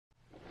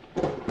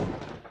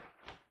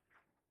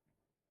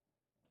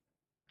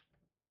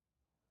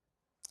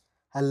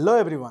Hello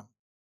everyone,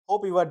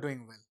 hope you are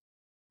doing well.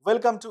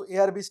 Welcome to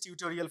ARB's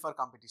tutorial for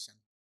competition.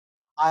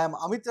 I am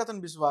Amit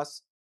Ratan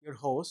Biswas, your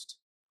host.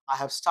 I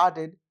have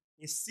started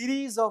a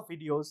series of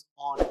videos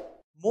on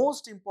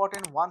most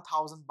important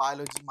 1000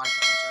 biology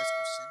multiple choice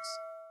questions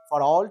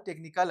for all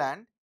technical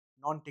and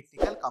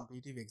non-technical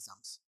competitive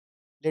exams.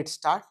 Let's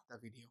start the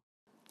video.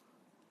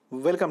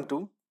 Welcome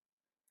to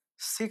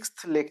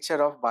 6th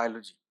lecture of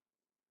biology.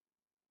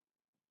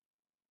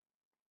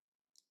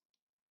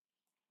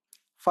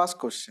 First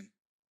question.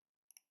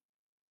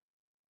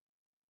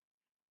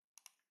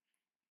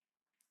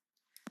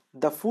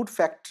 The food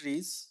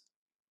factories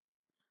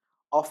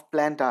of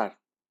plant are.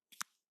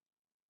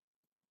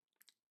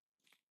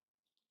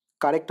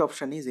 Correct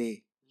option is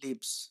A,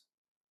 leaves.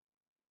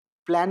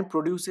 Plant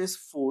produces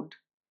food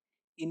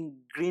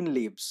in green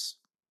leaves.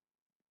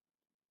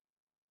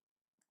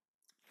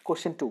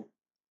 Question 2.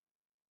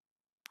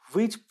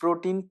 Which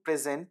protein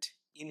present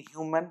in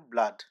human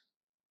blood?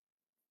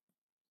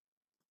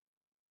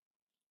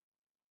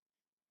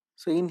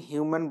 So in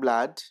human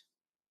blood,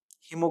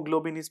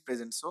 hemoglobin is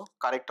present. So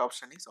correct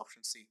option is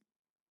option C.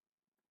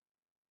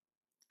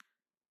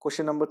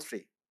 Question number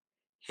 3.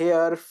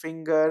 Hair,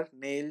 finger,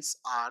 nails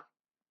are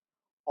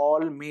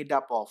all made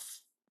up of.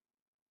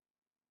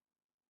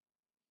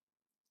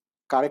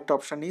 Correct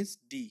option is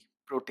D,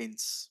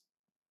 proteins.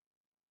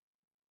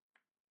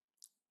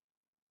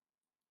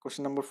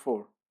 Question number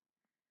 4.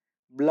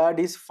 Blood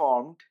is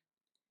formed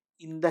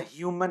in the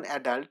human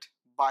adult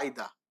by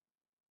the.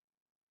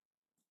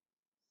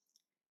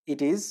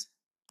 It is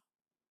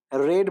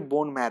red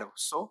bone marrow.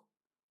 So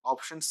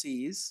option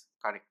C is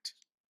correct.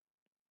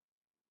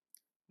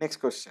 Next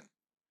question.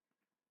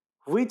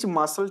 Which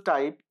muscle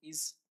type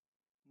is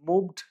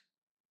moved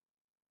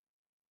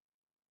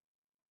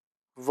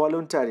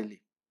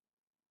voluntarily?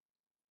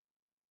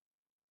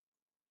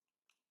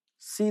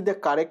 See, the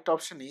correct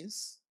option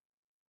is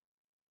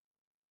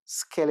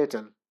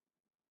skeletal.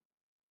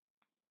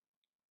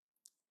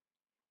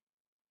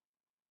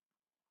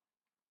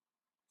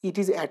 It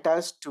is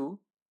attached to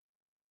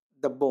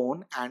the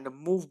bone and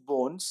move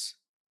bones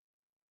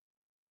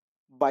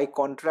by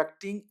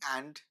contracting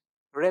and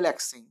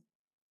relaxing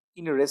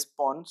in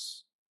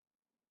response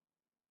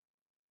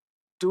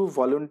to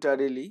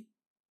voluntarily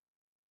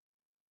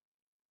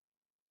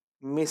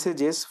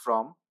messages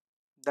from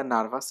the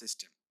nervous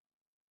system.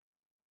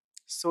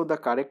 So the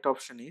correct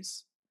option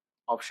is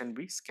option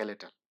B,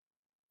 skeletal.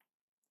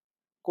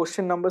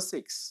 Question number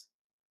 6.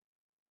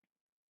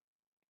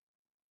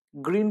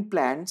 Green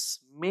plants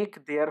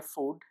make their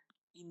food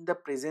in the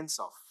presence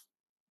of.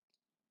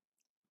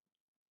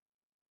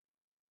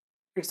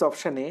 It's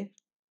option A,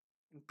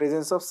 in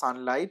presence of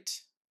sunlight,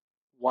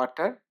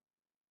 water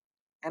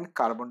and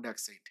carbon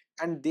dioxide,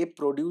 and they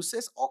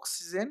produces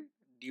oxygen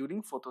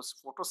during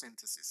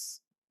photosynthesis.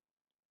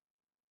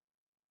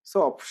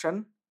 So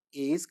option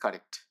A is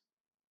correct.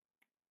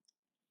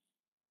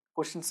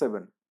 Question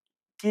 7.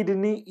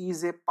 Kidney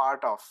is a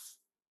part of.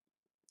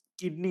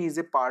 Kidney is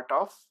a part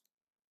of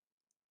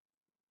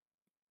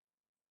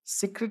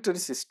secretory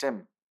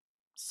system.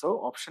 So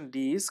option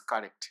D is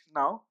correct.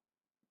 Now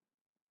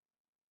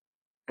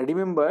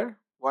remember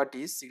what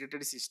is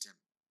secretory system.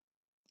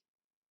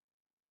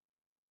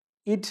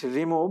 It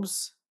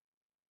removes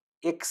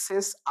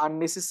excess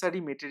unnecessary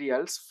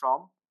materials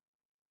from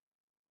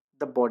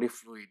the body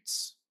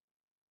fluids.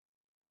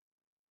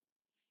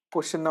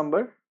 Question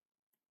number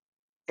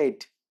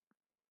 8.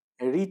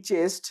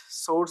 Richest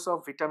source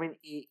of vitamin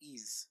A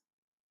is.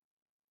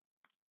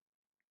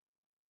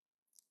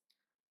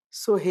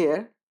 So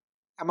here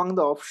among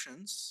the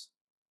options,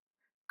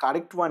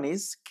 correct one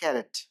is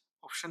carrot,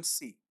 option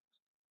C.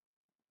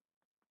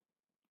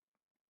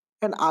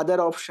 And other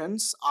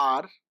options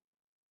are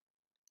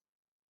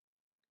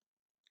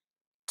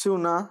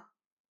tuna,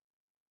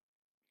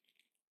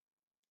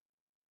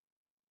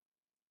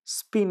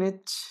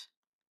 spinach,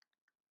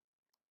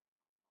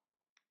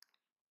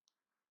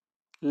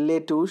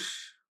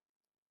 lettuce,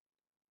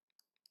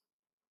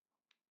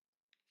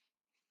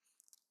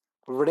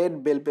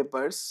 red bell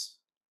peppers,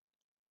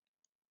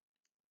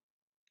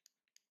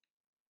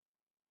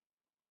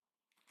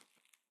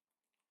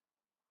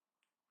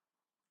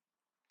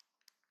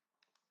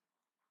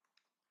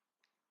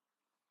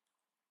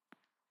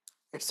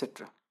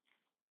 etc.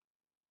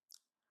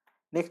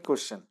 Next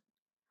question.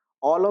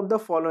 All of the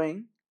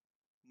following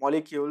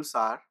molecules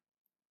are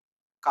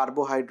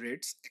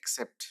carbohydrates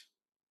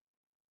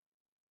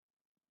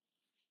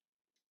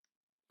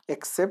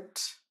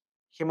except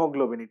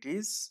hemoglobin. It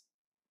is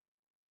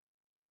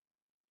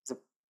the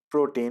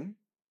protein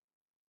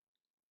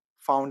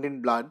found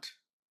in blood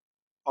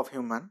of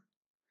human,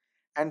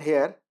 and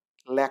here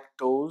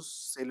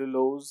lactose,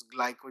 cellulose,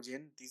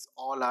 glycogen, these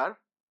all are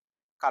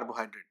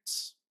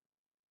carbohydrates.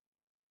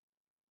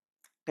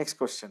 Next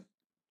question.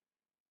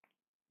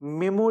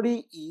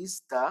 Memory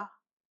is the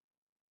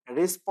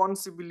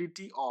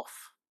responsibility of.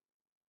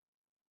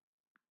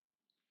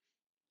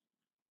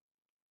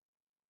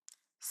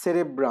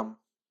 Cerebrum.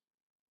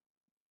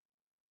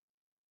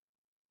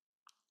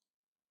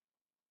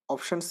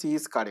 Option C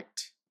is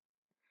correct.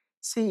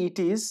 See, it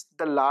is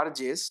the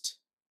largest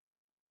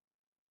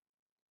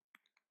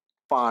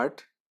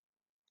part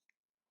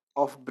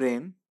of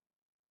brain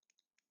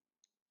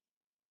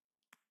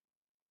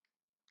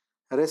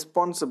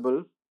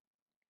responsible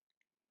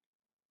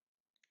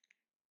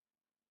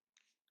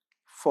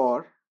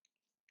for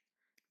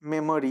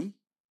memory,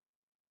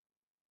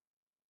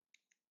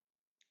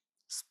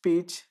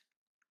 speech,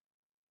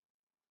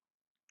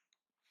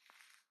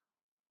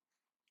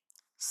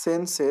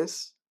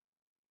 senses,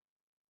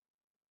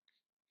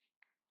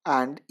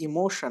 and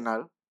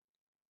emotional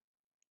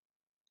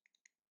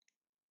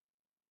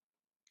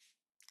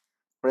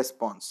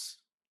response.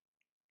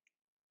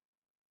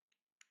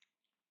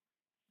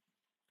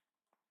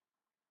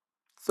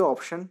 So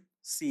option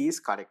C is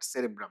correct,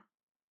 cerebrum.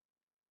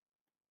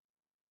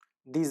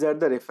 These are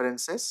the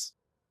references.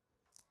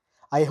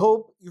 I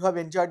hope you have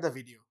enjoyed the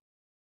video.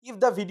 If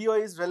the video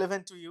is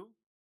relevant to you,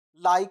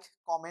 like,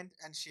 comment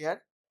and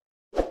share.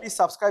 Please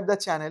subscribe the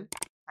channel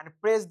and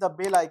press the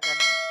bell icon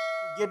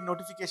to get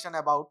notification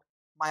about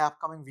my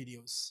upcoming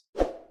videos.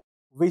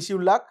 Wish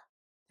you luck.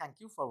 Thank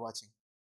you for watching.